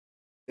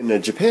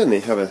In Japan,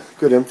 they have a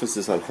good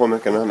emphasis on home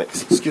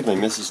economics. Excuse my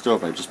messy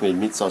stove. I just made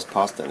meat sauce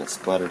pasta and it's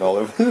splattered all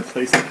over the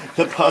place.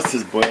 The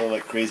pasta's boiling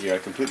like crazy. I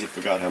completely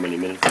forgot how many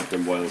minutes it's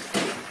been boiling.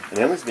 And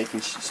Emma's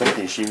making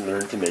something she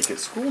learned to make at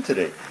school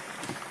today.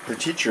 Her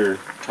teacher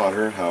taught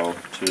her how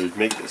to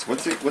make this.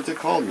 What's it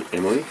called,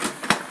 Emily?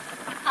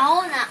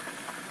 Aona.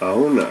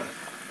 Aona.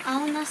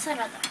 Aona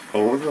salad.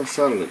 Aona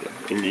salad.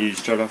 And you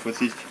start off with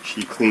these.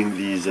 She cleaned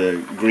these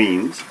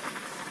greens,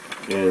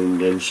 and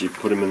then she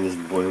put them in this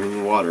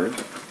boiling water,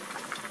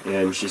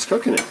 and she's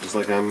cooking it. Just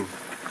like I'm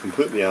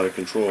completely out of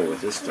control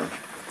with this stuff.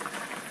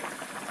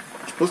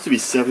 It's supposed to be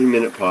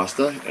 7-minute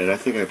pasta, and I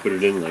think I put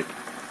it in like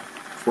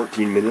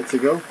 14 minutes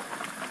ago.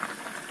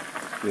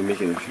 We're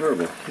making a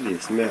terrible,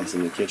 hideous mess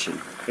in the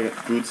kitchen. I got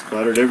food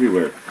splattered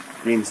everywhere.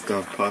 Green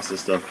stuff, pasta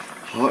stuff,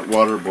 hot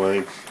water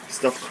boiling,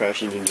 stuff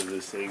crashing into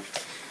this sink.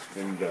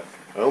 And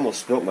I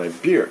almost spilt my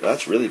beer.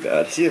 That's really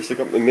bad. See, I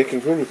stuck up my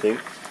Mikinfumi thing.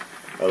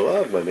 I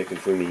love my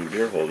Mikinfumi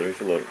beer holder,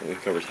 even though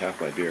it covers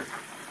half my beer.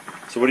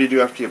 So what do you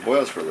do after it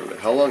boils for a little bit?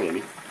 How long,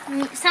 Amy?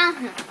 3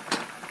分.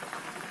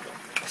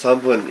 3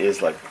分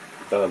is like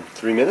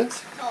 3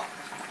 minutes?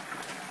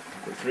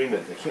 3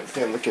 minutes. I can't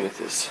stand looking at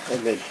this.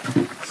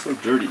 It's so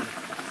dirty.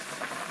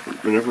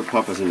 Whenever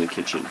Papa's in the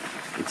kitchen,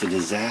 it's a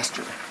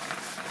disaster.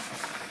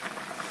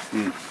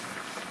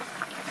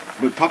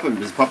 But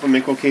does Papa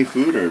make okay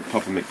food, or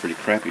Papa make pretty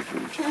crappy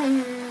food?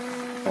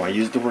 Oh, I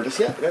used the word.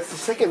 Yeah, that's the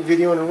second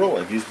video in a row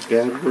I've used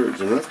bad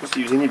words. I'm not supposed to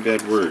use any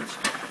bad words.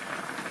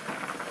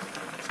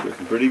 It's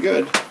looking pretty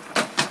good.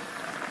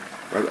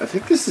 I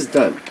think this is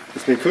done.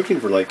 It's been cooking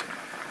for like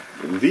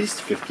at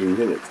least 15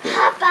 minutes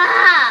now.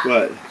 Papa!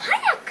 What?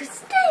 早く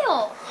して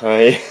よ!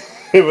 Hi.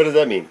 What does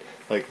that mean?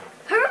 Like,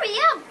 Hurry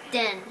up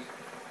then!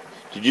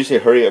 did you say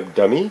hurry up,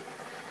 dummy?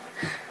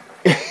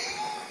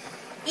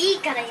 いい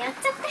からやっ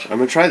ちゃって. I'm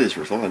gonna try this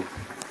first. Hold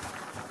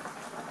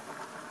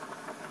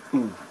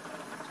on.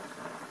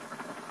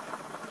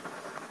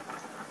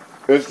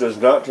 This does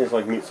not taste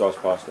like meat sauce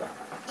pasta.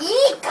 い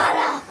いか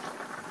ら! I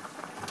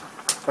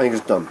think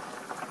it's done.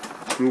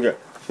 Okay.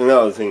 So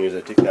now the thing is,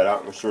 I take that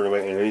out and sort it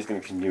away, and then he's gonna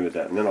continue with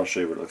that, and then I'll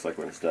show you what it looks like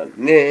when it's done.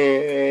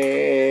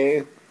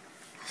 Nah.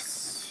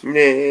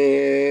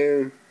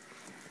 Nah.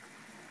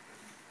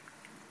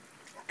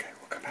 Okay,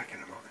 we'll come back in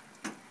a moment.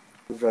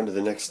 Move on to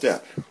the next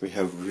step.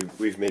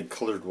 We've made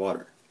colored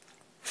water.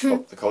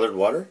 Oh, the colored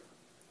water?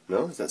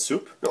 No, is that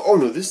soup? No. Oh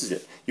no, this is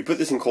it. You put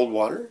this in cold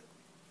water?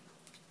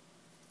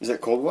 Is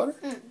that cold water?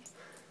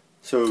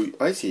 So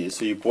I see.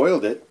 So you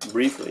boiled it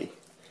briefly.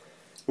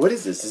 What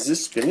is this? Is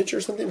this spinach or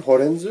something?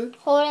 Hourensou?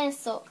 ほうれん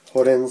草.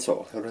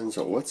 Hourensou.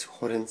 Hourensou. What's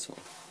hourensou?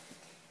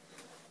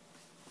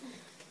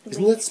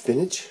 Isn't that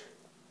spinach?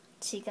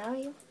 違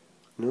うよ.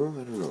 No,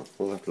 I don't know.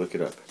 We'll have to look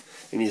it up.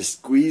 And you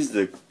squeeze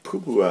the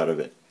poo-poo out of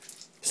it.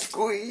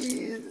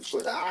 Squeeze!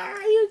 Ah,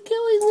 you're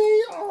killing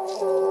me!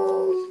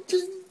 Oh,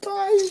 just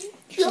die!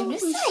 うる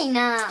さい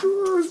な.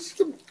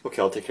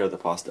 Okay, I'll take care of the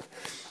pasta.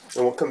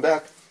 And we'll come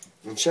back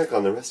and check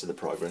on the rest of the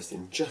progress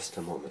in just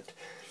a moment.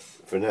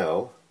 For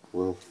now,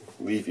 we'll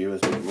leave you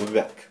as we move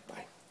back.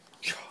 Bye.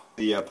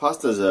 The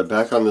pasta's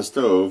back on the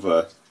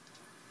stove.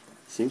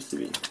 Seems to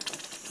be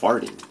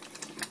farting.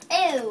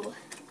 Ew.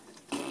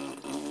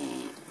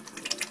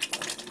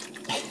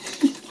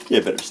 Yeah,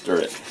 better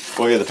stir it.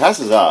 Oh yeah, the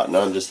pasta's out.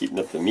 Now I'm just heating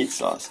up the meat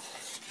sauce.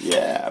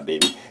 Yeah,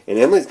 baby. And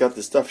Emily's got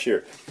the stuff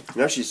here.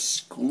 Now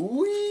she's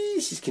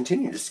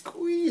continuing to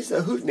squeeze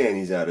the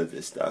hootenannies out of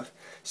this stuff.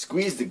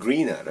 Squeeze the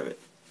green out of it.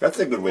 That's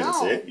a good way to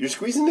say it. You're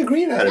squeezing the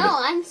green out of it. No,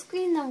 I'm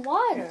squeezing the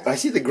water. I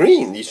see the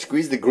green. You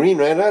squeeze the green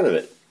right out of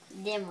it.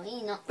 でもい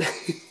いの.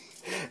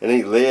 And then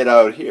you lay it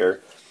out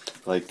here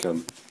like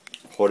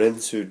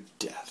Hourensou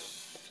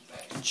death.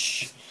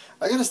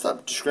 I gotta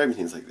stop describing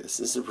things like this.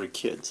 This is for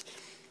kids.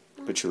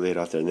 But you lay it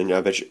out there, and then I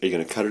bet you, are you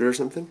gonna cut it or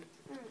something?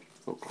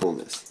 Oh,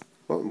 coolness.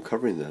 Oh, I'm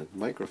covering the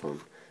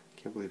microphone.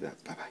 Can't believe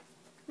that.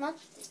 Bye-bye.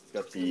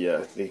 Got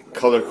the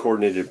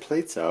color-coordinated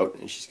plates out,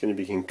 and she's going to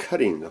begin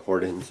cutting the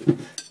Hourensou.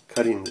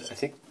 Cutting, I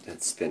think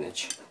that's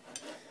spinach,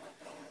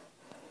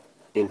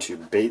 into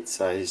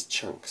bait-sized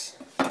chunks.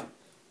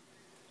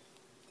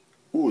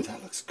 Ooh,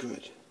 that looks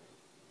good.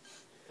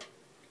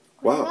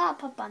 Wow.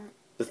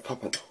 That's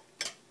Papa no.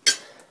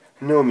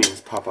 No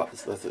means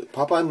Papa's. That's it.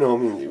 Papa no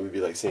means it would be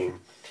like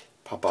saying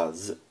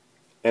Papa's.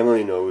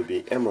 Emily no would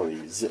be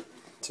Emily's.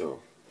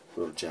 So, a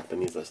little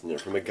Japanese lesson there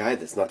from a guy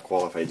that's not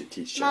qualified to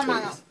teach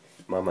Japanese.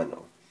 Mama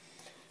no.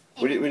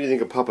 What do you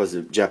think of Papa's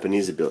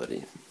Japanese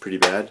ability? Pretty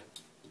bad?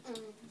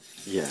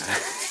 Yeah.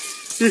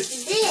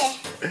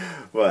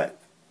 What?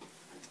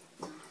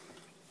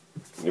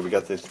 We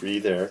got the 3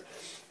 there.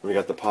 We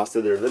got the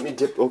pasta there. Let me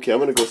dip. Okay, I'm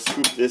gonna go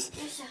scoop this.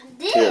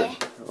 Here.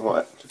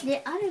 What?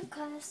 であるか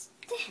らし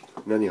て.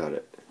 Nani on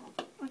it.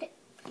 Okay.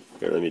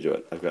 Here, let me do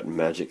it. I've got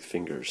magic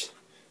fingers.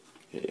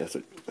 Yeah, that's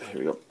it. Here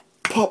we go.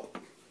 Pop!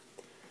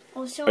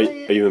 Are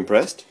you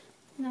impressed?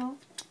 No.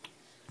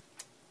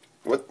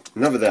 What?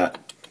 Enough of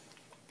that.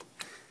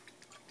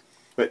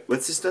 Wait,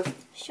 what's this stuff?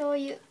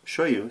 Shoyu.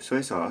 Shoyu,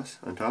 soy sauce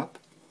on top.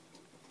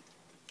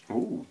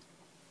 Ooh.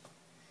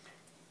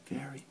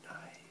 Very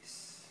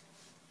nice.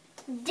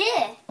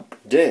 De.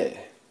 De.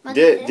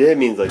 De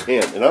means like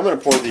hand. And I'm going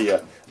to pour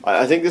the,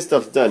 I think this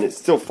stuff's done. It's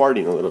still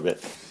farting a little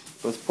bit.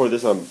 Let's pour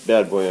this on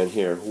bad boy on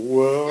here.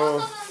 Whoa.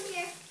 No,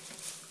 here.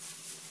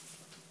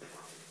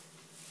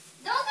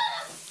 No.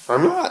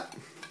 I'm not.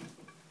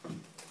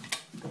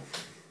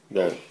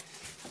 There.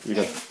 We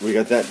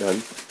got that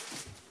done.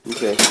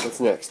 Okay, what's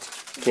next?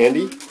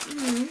 Candy?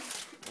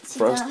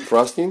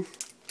 Frosting?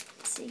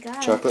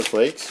 Chocolate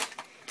flakes?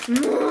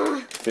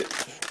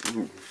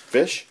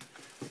 Fish?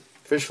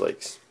 Fish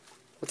flakes.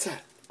 What's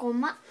that?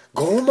 Goma.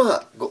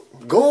 Goma!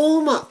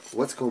 Goma!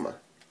 What's goma?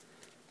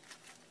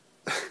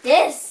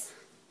 This.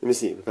 Let me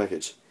see the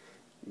package.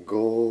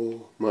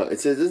 Goma.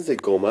 It doesn't say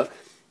goma.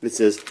 It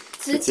says...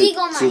 Tsuchi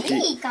goma.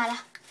 Ii kara.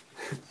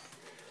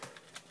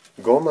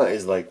 Goma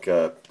is like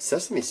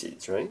sesame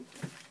seeds, right?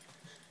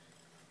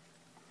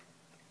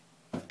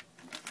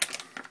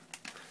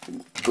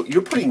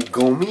 You're putting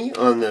gomi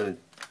on the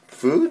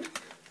food?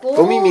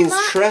 Gomi means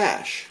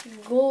trash.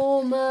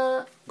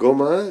 Goma.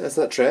 Goma? That's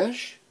not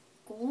trash?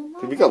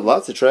 Goma? We got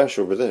lots of trash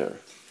over there.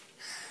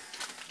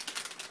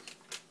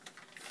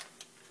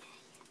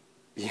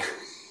 Yeah.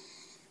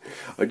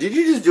 Or did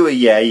you just do a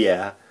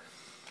yeah?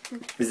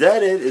 Is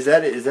that it? Is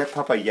that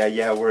Papa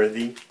yeah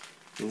worthy?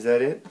 Is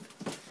that it?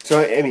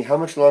 So, Amy, how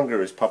much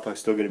longer is Papa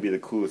still going to be the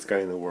coolest guy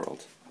in the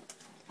world?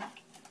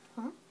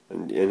 Huh?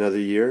 Another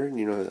year?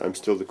 You know, I'm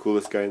still the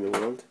coolest guy in the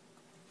world?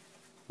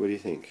 What do you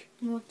think?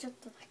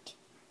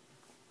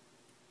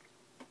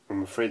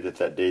 I'm afraid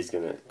that day's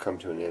going to come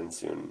to an end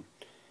soon.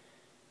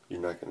 You're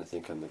not going to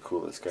think I'm the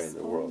coolest guy in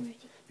the world.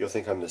 You'll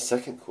think I'm the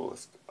second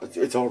coolest.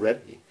 It's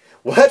already.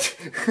 What?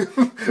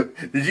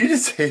 Did you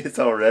just say it's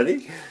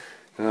already?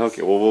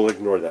 Okay, well, we'll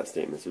ignore that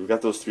statement. So we've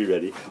got those three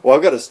ready. Well,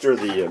 I've got to stir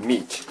the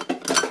meat.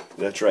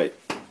 That's right.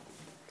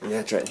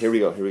 That's right. Here we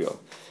go.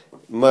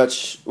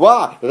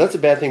 Wow! But that's a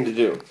bad thing to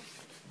do.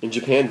 In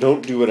Japan,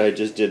 don't do what I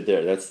just did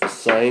there. That's the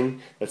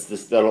sign.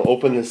 That'll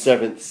open the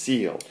seventh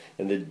seal,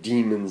 and the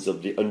demons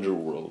of the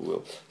underworld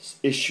will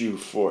issue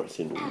forth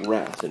in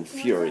wrath and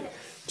fury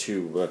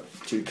to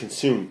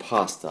consume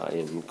pasta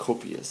in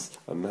copious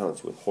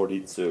amounts with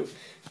horitsu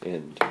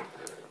and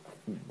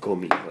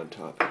gomi on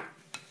top.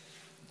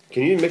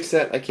 Can you mix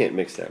that? I can't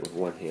mix that with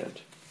one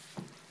hand.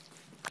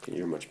 Okay,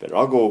 you're much better.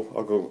 I'll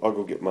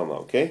go get Mama,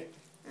 okay?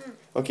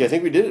 Okay, I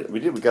think we did it. We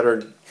got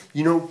our...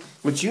 You know,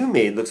 what you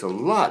made looks a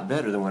lot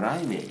better than what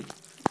I made.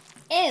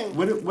 Ew.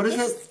 What is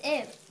that?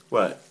 Ew.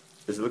 What?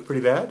 Does it look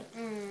pretty bad?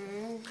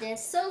 The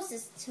sauce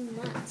is too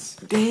much.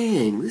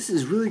 Dang, this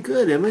is really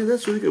good, Emily.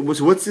 That's really good.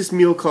 So what's this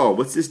meal called?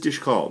 What's this dish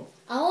called?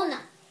 Aona.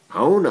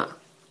 Aona.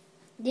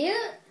 Do you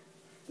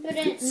put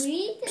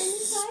meat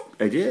inside?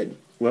 I did.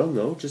 Well,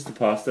 no, just the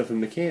pasta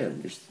from the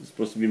can. There's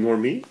supposed to be more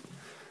meat?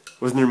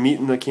 Wasn't there meat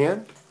in the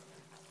can?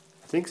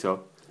 I think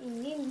so. You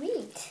need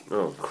meat.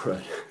 Oh,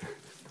 crud.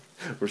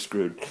 We're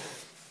screwed.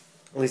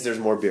 At least there's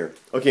more beer.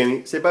 Okay,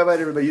 Amy, say bye-bye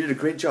to everybody. You did a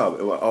great job.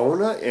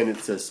 Aona, and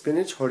it's a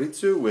spinach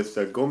horitsu with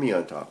gomi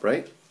on top,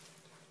 right?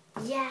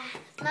 Yeah.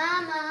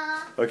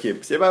 Mama. Okay,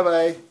 say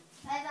bye-bye.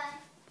 Bye-bye.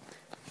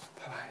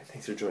 Bye-bye.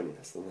 Thanks for joining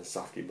us on the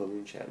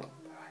SoftyBalloon channel.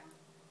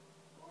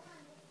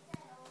 Bye-bye.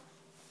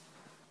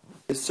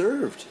 It's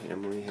served.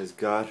 Emily has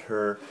got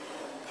her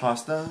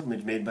pasta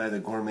made by the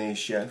gourmet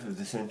chef of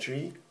the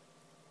century.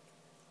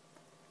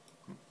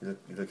 You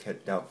look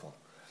doubtful.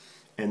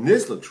 And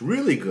this looks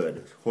really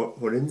good.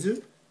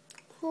 Hourensou?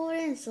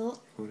 Hourensou.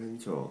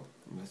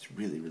 That's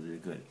really, really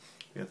good.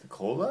 We got the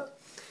cola.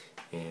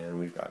 And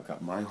we've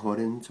got my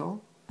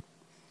hourensou.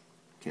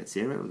 Can't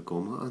say it right, with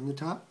goma on the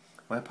top.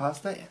 My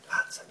pasta and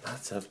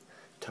lots of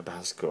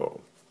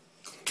Tabasco.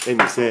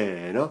 Amy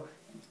say, no?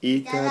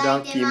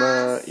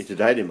 Itadakimasu.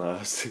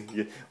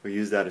 Itadakimasu. We'll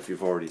use that if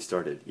you've already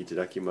started.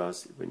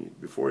 Itadakimasu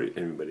before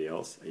anybody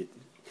else.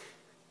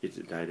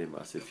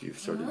 Itadakimasu if you've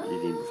started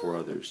eating before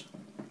others.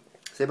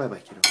 Say bye-bye,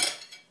 kiddo.